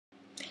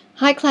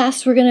Hi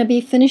class, we're going to be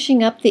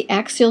finishing up the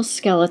axial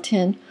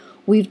skeleton.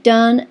 We've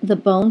done the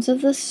bones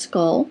of the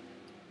skull,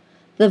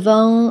 the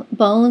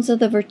bones of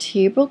the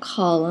vertebral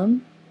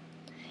column,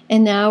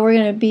 and now we're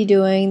going to be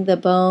doing the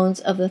bones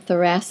of the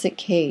thoracic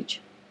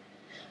cage.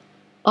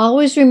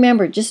 Always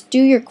remember, just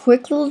do your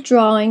quick little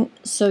drawing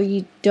so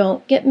you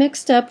don't get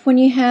mixed up when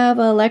you have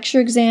a lecture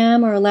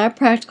exam or a lab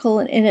practical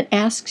and it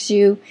asks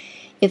you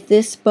if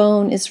this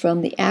bone is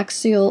from the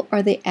axial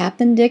or the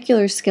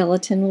appendicular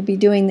skeleton. We'll be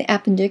doing the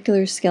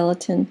appendicular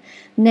skeleton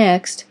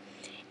next.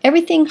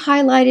 Everything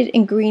highlighted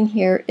in green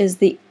here is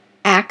the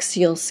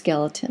axial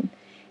skeleton.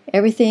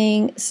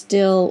 Everything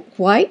still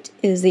white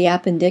is the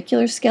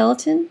appendicular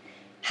skeleton.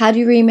 How do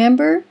you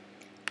remember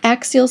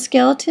axial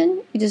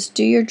skeleton? You just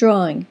do your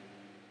drawing.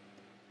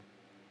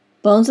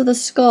 Bones of the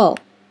skull,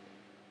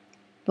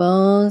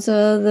 bones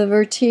of the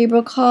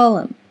vertebral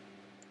column,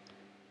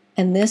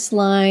 and this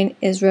line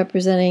is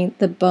representing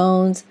the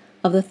bones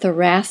of the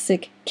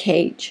thoracic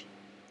cage.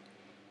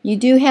 You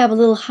do have a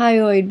little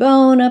hyoid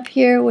bone up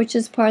here, which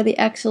is part of the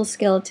axial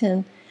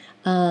skeleton,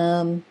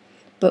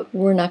 but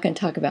we're not going to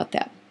talk about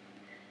that.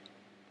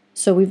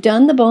 So we've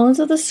done the bones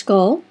of the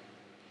skull,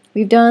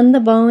 we've done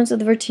the bones of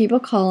the vertebral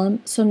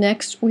column, so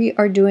next we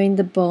are doing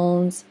the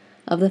bones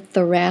of the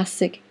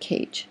thoracic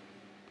cage.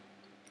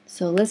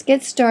 So let's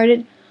get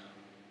started.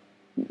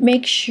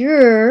 Make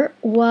sure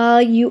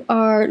while you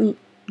are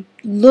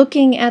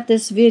looking at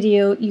this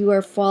video, you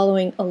are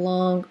following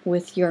along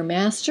with your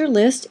master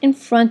list in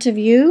front of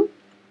you.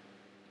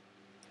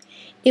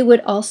 It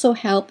would also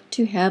help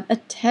to have a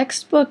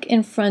textbook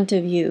in front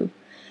of you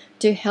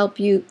to help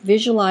you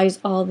visualize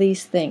all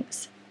these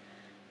things.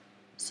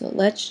 So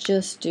let's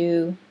just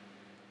do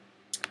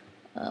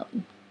the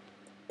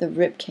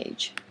rib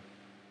cage.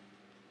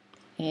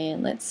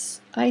 And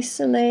let's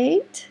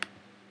isolate.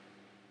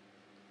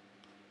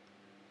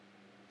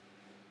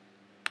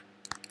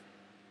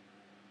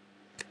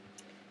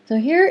 So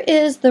here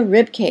is the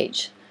rib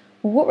cage.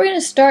 What we're going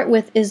to start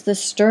with is the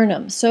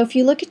sternum. So if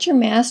you look at your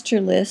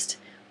master list,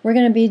 we're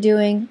going to be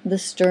doing the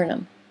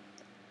sternum.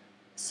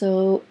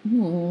 So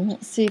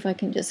let's see if I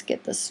can just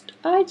get this.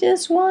 I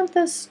just want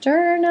the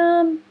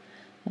sternum.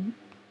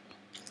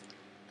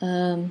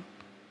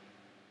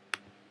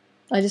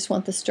 I just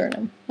want the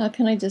sternum. How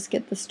can I just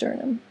get the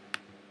sternum?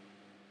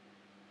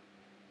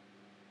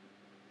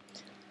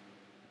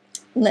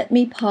 Let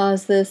me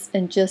pause this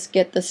and just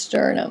get the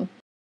sternum.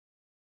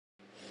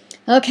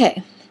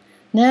 Okay,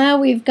 now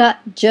we've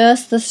got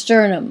just the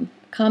sternum,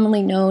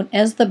 commonly known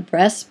as the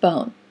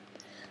breastbone.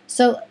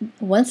 So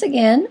once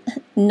again,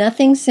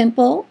 nothing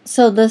simple.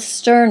 So the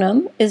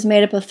sternum is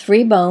made up of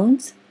 3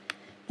 bones.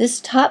 This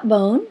top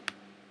bone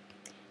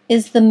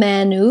is the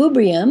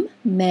manubrium.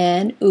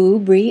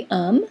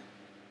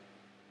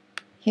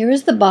 Here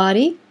is the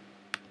body,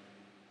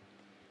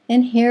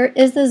 and here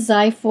is the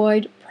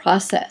xiphoid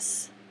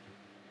process.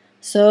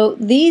 So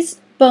these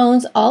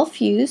bones all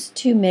fuse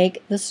to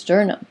make the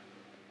sternum.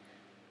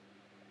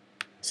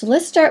 So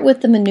let's start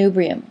with the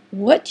manubrium.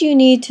 What do you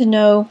need to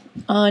know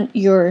on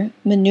your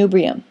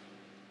manubrium?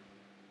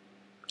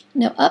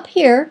 Now up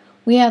here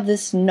we have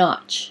this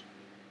notch.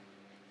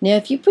 Now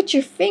if you put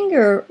your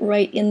finger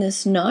right in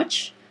this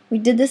notch, we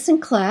did this in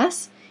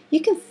class,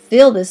 you can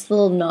feel this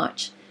little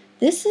notch.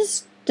 This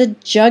is the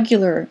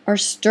jugular or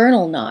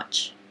sternal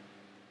notch.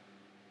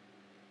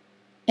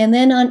 And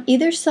then on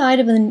either side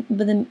of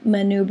the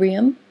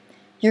manubrium,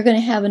 you're going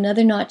to have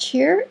another notch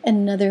here and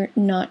another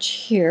notch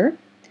here.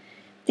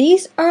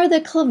 These are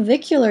the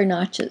clavicular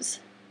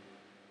notches.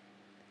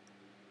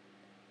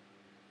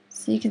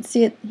 So you can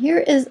see it. Here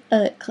is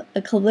a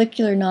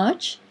clavicular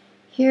notch.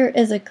 Here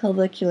is a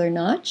clavicular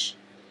notch.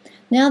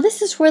 Now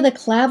this is where the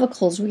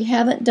clavicles, we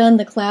haven't done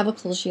the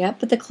clavicles yet,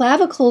 but the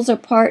clavicles are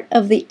part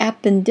of the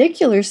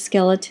appendicular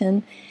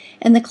skeleton,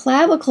 and the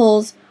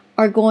clavicles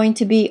are going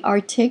to be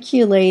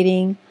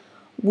articulating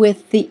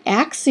with the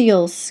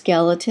axial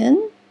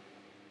skeleton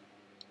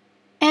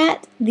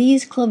at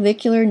these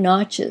clavicular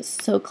notches.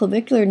 So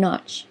clavicular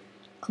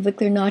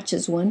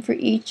notches, one for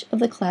each of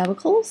the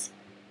clavicles.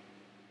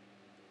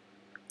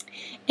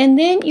 And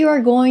then you are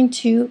going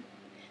to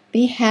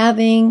be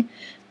having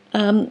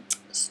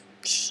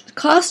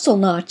costal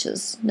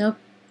notches. Now,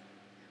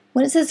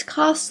 when it says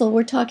costal,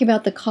 we're talking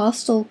about the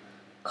costal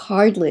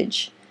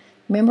cartilage.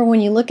 Remember, when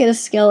you look at a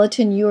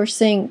skeleton, you are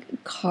saying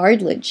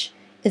cartilage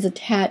is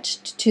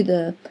attached to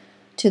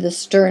the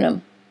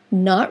sternum.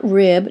 Not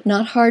rib,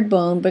 not hard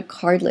bone, but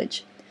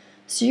cartilage.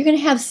 So you're going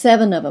to have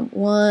 7 of them.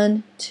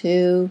 1,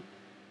 2,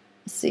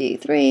 let's see,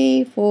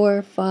 3,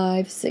 4,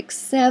 5, 6,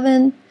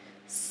 7.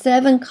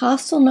 7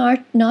 costal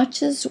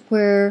notches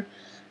where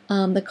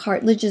the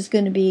cartilage is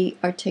going to be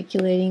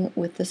articulating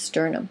with the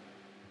sternum.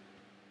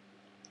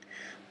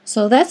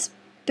 So that's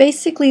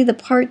basically the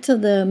parts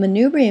of the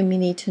manubrium you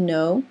need to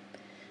know.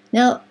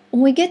 Now,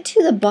 when we get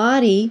to the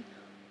body,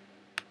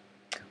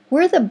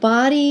 where the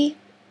body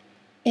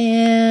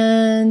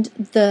and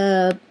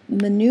the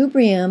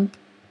manubrium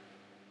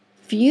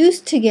fuse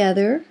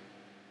together,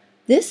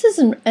 this is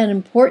an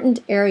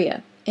important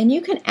area, and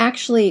you can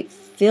actually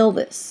feel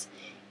this.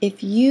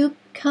 if you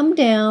come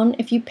down,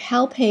 if you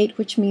palpate,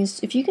 which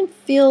means if you can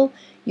feel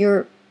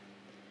your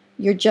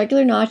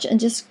jugular notch and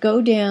just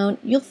go down,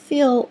 you'll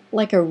feel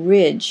like a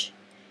ridge.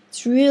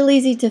 It's real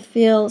easy to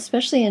feel,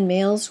 especially in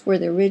males where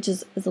the ridge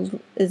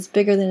is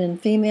bigger than in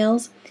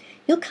females.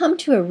 You'll come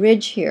to a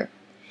ridge here.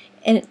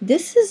 And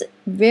this is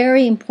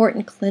very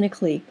important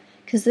clinically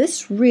because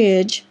this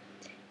ridge,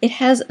 it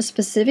has a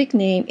specific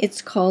name.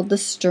 It's called the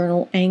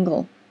sternal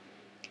angle.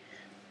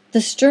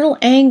 The sternal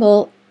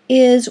angle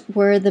is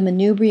where the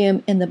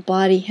manubrium and the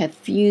body have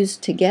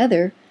fused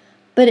together,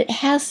 but it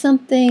has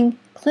something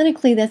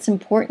clinically that's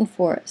important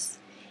for us.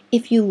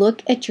 If you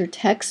look at your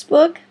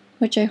textbook,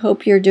 which I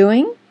hope you're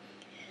doing,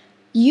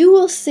 you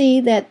will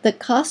see that the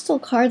costal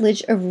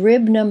cartilage of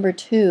rib number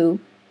 2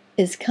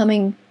 is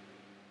coming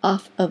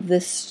off of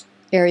this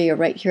area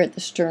right here at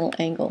the sternal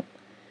angle.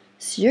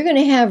 So you're going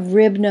to have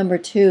rib number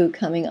 2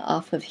 coming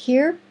off of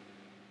here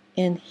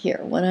and here,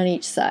 one on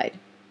each side.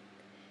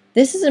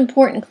 This is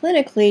important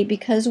clinically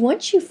because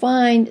once you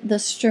find the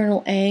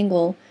sternal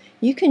angle,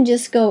 you can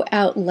just go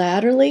out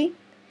laterally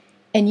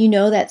and you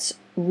know that's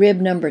rib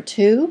number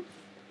 2,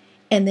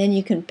 and then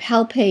you can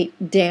palpate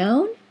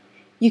down.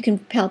 You can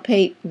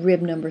palpate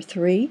rib number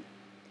 3,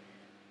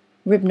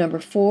 rib number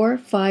 4,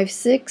 5,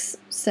 6,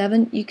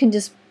 7. You can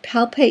just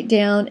palpate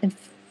down and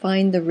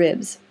find the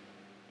ribs.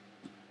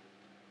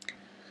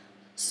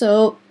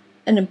 So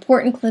an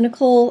important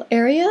clinical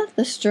area,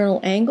 the sternal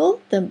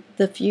angle,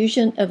 the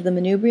fusion of the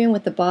manubrium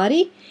with the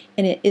body,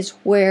 and it is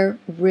where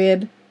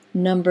rib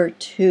number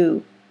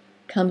 2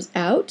 comes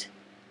out.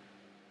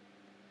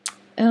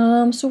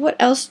 So what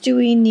else do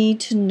we need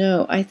to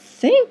know? I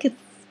think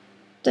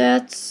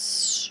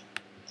that's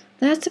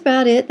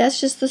about it.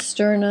 That's just the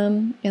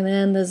sternum, and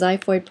then the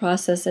xiphoid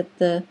process at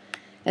the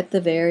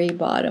very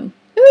bottom.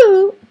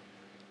 Ooh,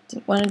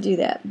 didn't want to do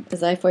that. The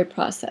xiphoid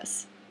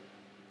process.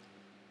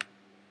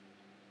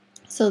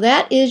 So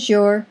that is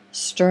your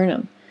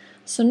sternum.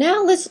 So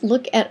now let's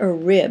look at a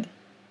rib.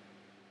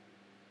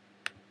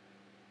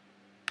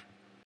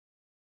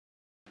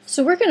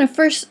 So we're going to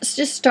first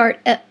just start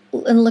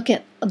and look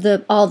at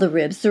all the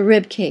ribs, the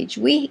rib cage.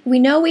 We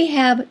know we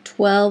have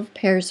 12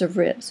 pairs of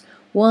ribs.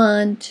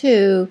 1,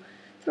 2,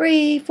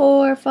 3,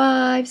 4,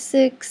 5,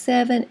 6,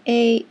 7,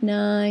 8,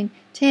 9,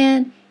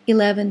 10,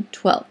 11,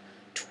 12.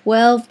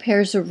 12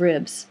 pairs of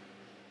ribs.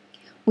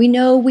 We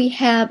know we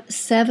have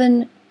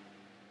 7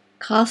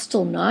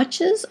 costal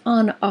notches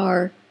on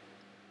our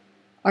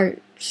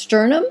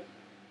sternum.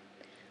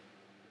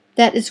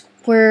 That is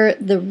where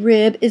the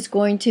rib is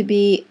going to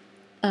be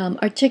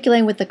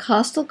articulating with the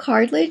costal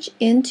cartilage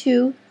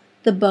into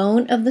the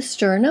bone of the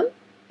sternum.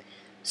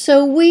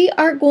 So we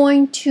are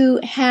going to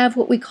have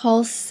what we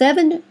call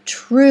 7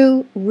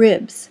 true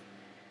ribs.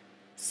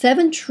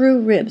 7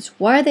 true ribs.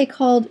 Why are they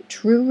called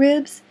true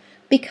ribs?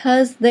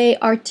 Because they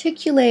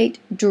articulate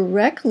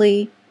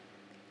directly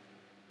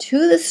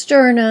to the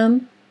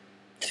sternum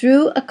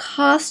through a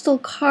costal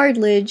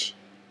cartilage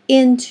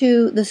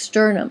into the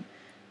sternum.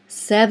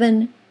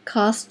 7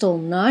 costal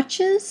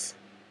notches,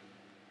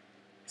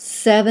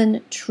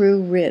 7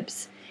 true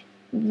ribs.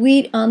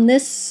 On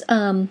this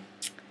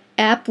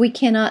app, we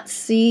cannot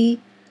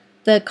see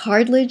the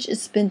cartilage.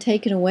 It's been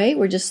taken away.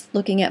 We're just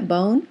looking at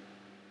bone.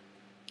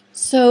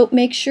 So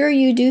make sure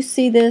you do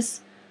see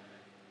this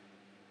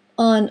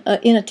in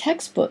a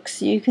textbook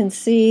so you can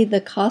see the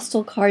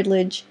costal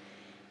cartilage.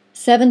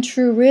 7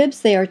 true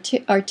ribs. They are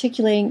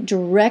articulating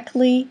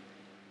directly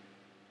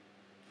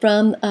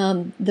from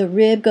the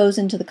rib, goes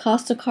into the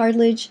costal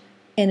cartilage,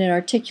 and it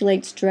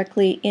articulates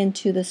directly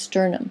into the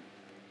sternum.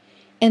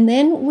 And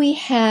then we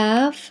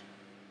have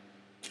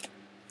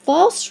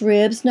false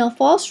ribs. Now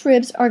false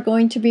ribs are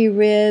going to be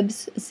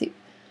ribs, let's see,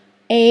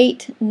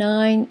 8,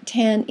 9,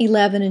 10,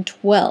 11, and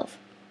 12.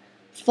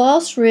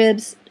 False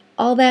ribs,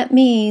 all that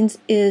means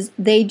is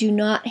they do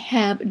not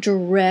have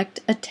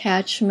direct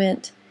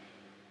attachment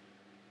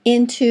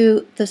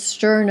into the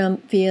sternum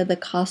via the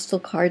costal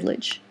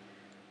cartilage.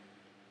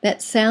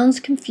 That sounds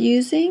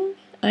confusing,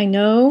 I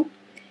know.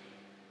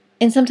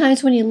 And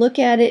sometimes when you look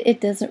at it,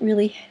 it doesn't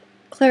really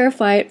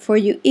clarify it for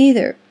you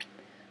either.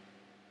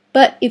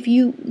 But if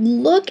you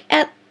look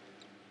at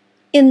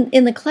in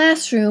the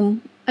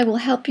classroom, I will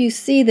help you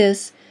see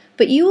this,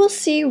 but you will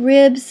see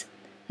ribs.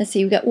 Let's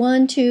see, we've got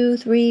 1, 2,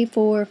 3,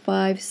 4,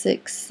 5,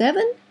 6,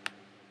 7.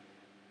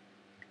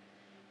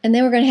 And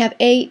then we're going to have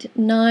 8,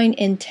 9,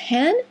 and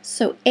 10.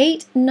 So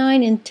 8,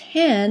 9, and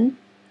 10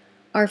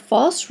 are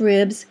false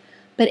ribs,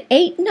 but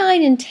 8,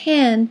 9, and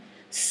 10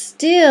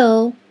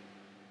 still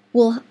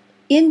will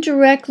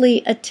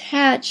indirectly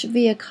attach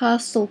via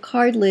costal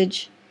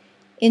cartilage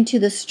into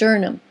the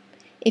sternum.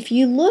 If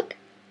you look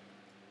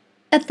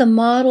at the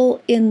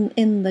model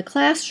in the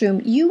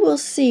classroom, you will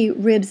see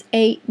ribs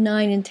 8,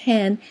 9, and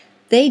 10.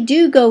 They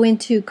do go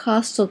into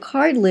costal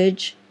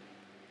cartilage,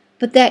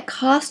 but that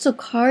costal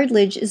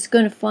cartilage is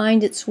going to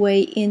find its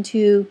way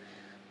into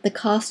the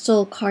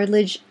costal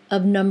cartilage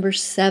of number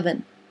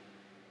 7.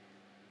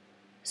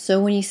 So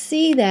when you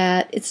see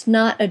that, it's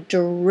not a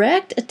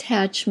direct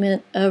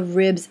attachment of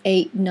ribs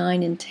 8,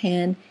 9, and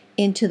 10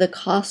 into the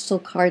costal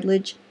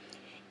cartilage.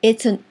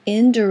 It's an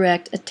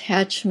indirect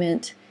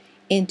attachment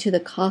into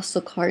the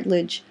costal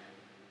cartilage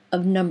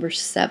of number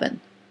 7.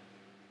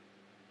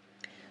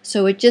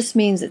 So it just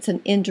means it's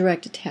an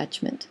indirect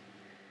attachment.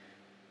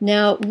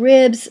 Now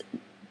ribs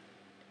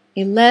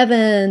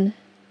 11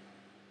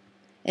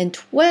 and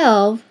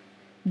 12,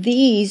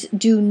 these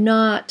do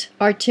not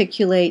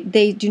articulate,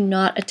 they do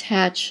not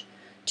attach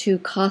to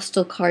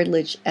costal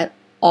cartilage at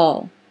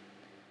all.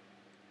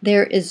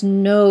 There is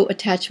no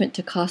attachment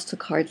to costal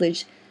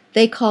cartilage.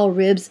 They call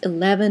ribs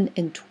 11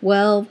 and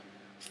 12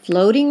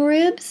 floating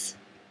ribs.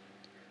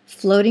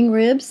 Floating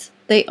ribs,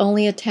 they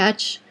only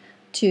attach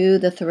to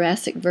the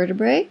thoracic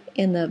vertebrae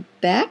in the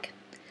back,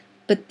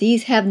 but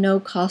these have no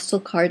costal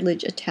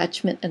cartilage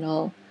attachment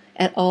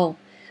at all.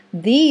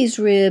 These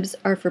ribs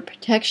are for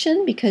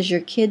protection because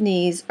your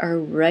kidneys are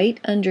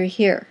right under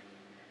here.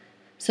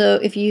 So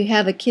if you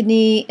have a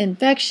kidney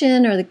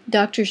infection or the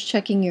doctor's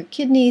checking your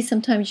kidneys,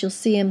 sometimes you'll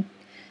see them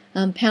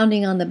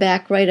pounding on the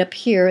back right up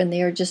here, and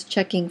they are just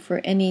checking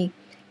for any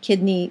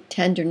kidney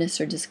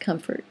tenderness or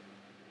discomfort.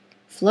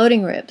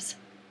 Floating ribs.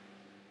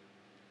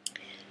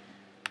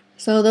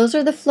 So those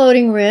are the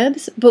floating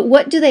ribs, but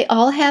what do they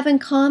all have in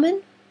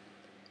common?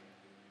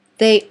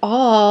 They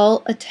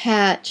all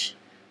attach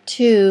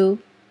to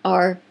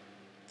our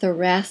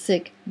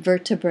thoracic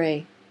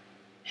vertebrae.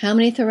 How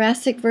many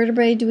thoracic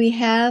vertebrae do we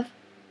have?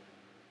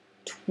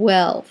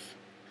 12.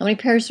 How many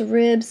pairs of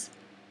ribs?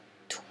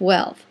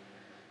 12.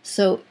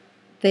 So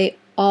they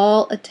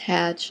all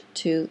attach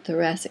to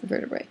thoracic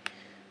vertebrae.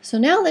 So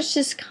now let's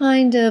just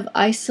kind of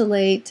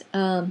isolate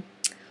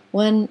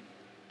one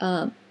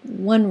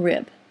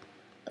rib.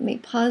 Let me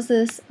pause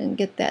this and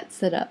get that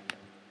set up.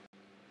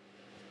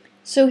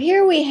 So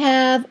here we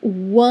have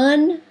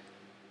one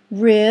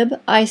rib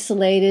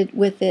isolated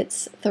with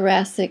its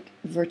thoracic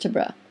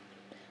vertebra.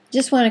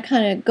 Just want to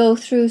kind of go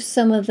through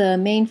some of the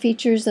main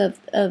features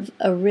of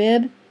a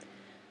rib.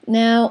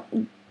 Now,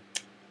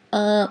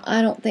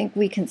 I don't think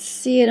we can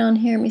see it on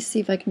here. Let me see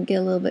if I can get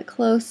a little bit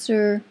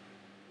closer.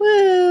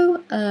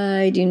 Woo!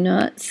 I do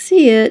not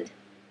see it.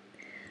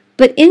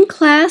 But in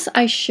class,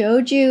 I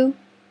showed you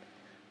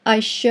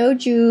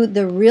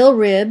the real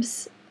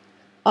ribs.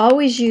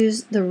 Always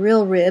use the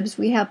real ribs.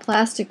 We have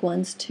plastic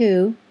ones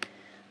too.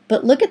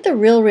 But look at the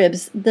real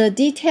ribs. The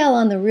detail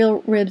on the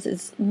real ribs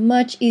is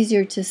much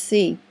easier to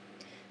see.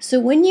 So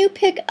when you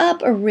pick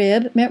up a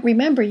rib,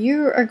 remember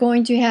you are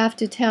going to have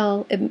to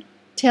tell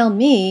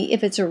me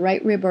if it's a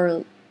right rib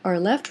or a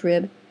left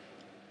rib.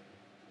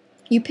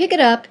 You pick it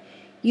up,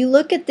 you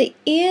look at the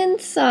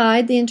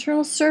inside, the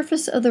internal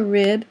surface of the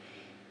rib,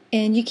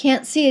 and you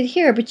can't see it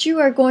here, but you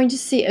are going to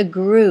see a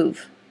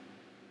groove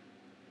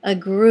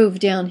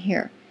down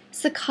here.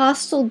 It's the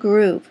costal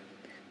groove.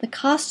 The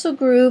costal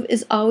groove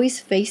is always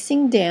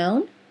facing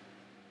down.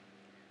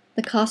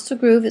 The costal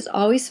groove is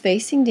always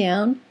facing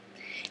down.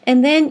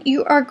 And then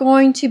you are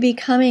going to be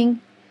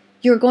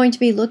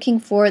looking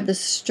for the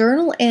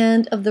sternal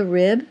end of the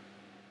rib.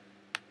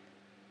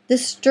 The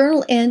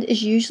sternal end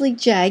is usually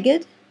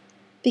jagged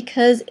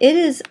because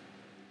it's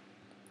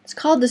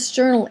called the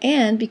sternal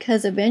end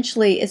because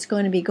eventually it's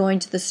going to be going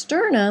to the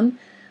sternum,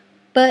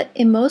 but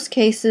in most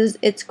cases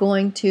it's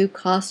going to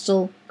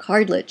costal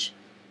cartilage.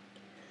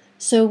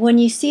 So when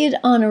you see it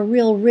on a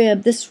real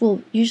rib, this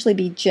will usually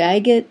be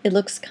jagged. It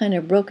looks kind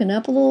of broken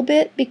up a little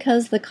bit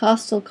because the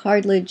costal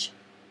cartilage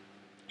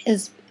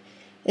has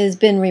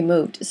been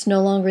removed. It's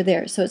no longer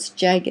there, so it's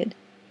jagged.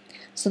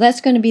 So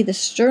that's going to be the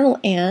sternal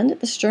end.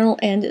 The sternal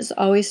end is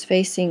always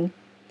facing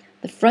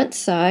the front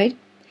side.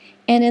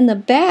 And in the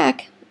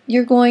back,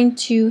 you're going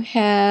to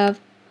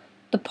have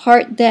the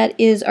part that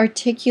is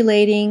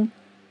articulating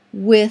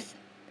with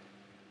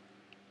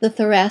the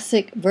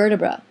thoracic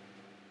vertebra.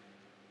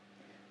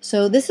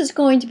 So this is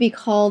going to be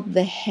called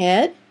the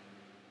head,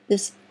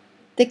 this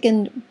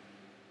thickened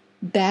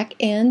back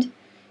end.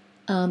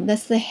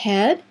 That's the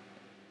head.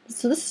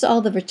 So this is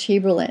all the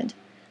vertebral end.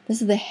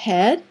 This is the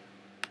head.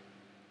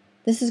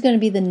 This is going to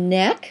be the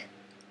neck.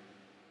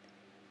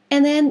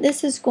 And then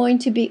this is going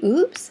to be,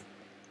 oops,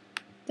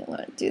 don't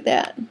want to do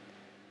that.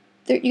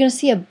 You're going to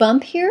see a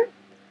bump here.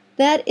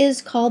 That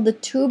is called the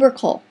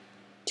tubercle.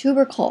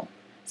 Tubercle.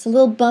 It's a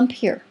little bump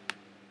here.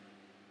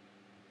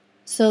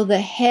 So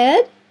the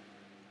head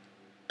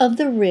of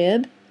the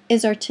rib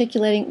is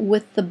articulating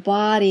with the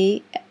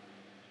body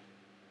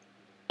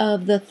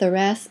of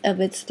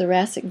its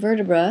thoracic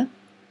vertebra.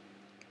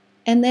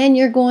 And then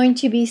you're going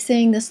to be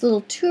seeing this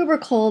little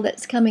tubercle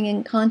that's coming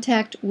in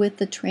contact with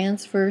the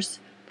transverse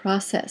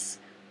process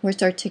where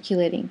it's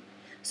articulating.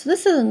 So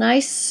this is a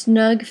nice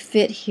snug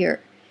fit here.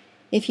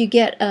 If you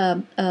get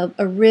a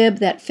rib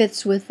that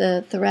fits with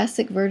the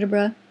thoracic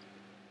vertebra,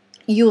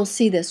 you will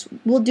see this.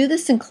 We'll do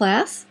this in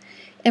class.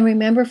 And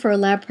remember, for a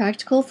lab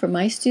practical, for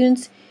my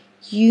students,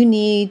 you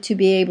need to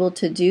be able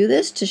to do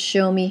this to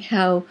show me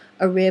how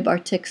a rib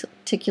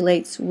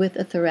articulates with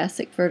a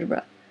thoracic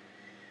vertebra.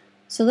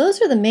 So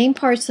those are the main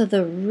parts of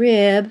the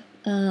rib.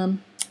 There's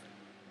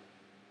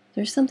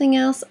something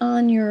else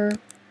on your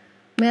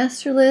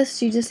master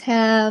list. You just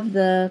have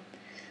the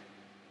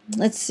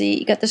let's see,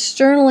 you got the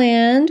sternal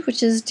end,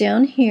 which is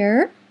down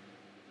here.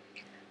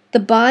 The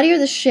body or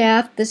the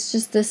shaft, this is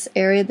just this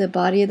area, the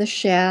body of the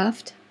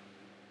shaft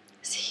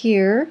is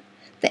here.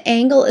 The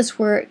angle is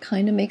where it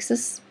kind of makes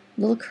this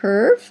little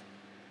curve.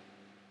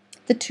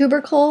 The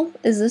tubercle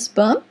is this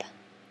bump.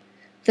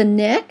 The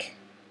neck,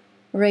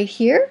 right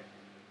here.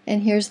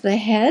 And here's the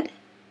head.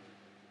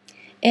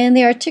 And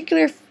the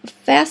articular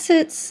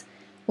facets,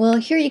 well,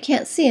 here you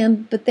can't see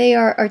them, but they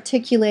are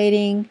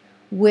articulating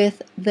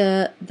with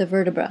the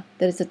vertebra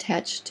that it's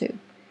attached to.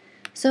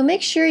 So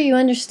make sure you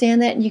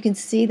understand that and you can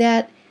see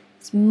that.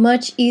 It's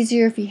much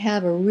easier if you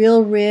have a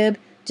real rib.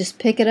 Just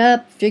pick it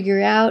up,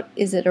 figure out,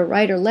 is it a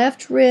right or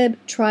left rib,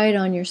 try it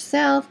on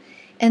yourself,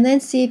 and then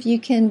see if you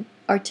can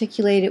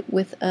articulate it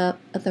with a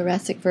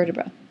thoracic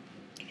vertebra.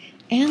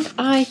 And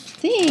I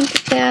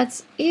think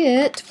that's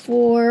it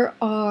for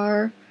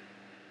our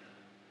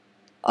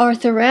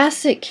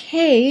thoracic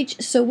cage.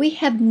 So we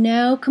have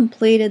now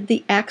completed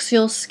the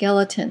axial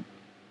skeleton.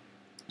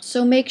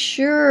 So make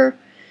sure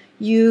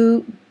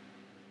you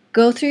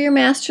go through your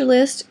master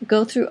list,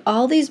 go through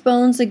all these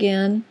bones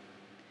again,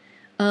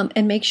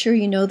 and make sure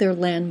you know their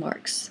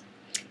landmarks.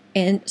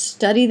 And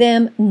study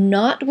them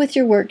not with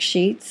your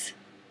worksheets.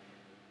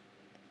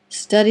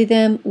 Study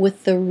them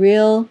with the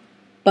real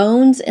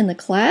bones in the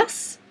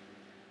class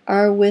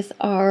or with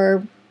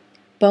our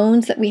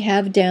bones that we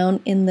have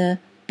down in the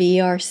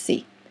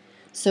BRC.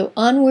 So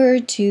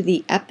onward to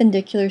the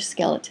appendicular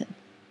skeleton.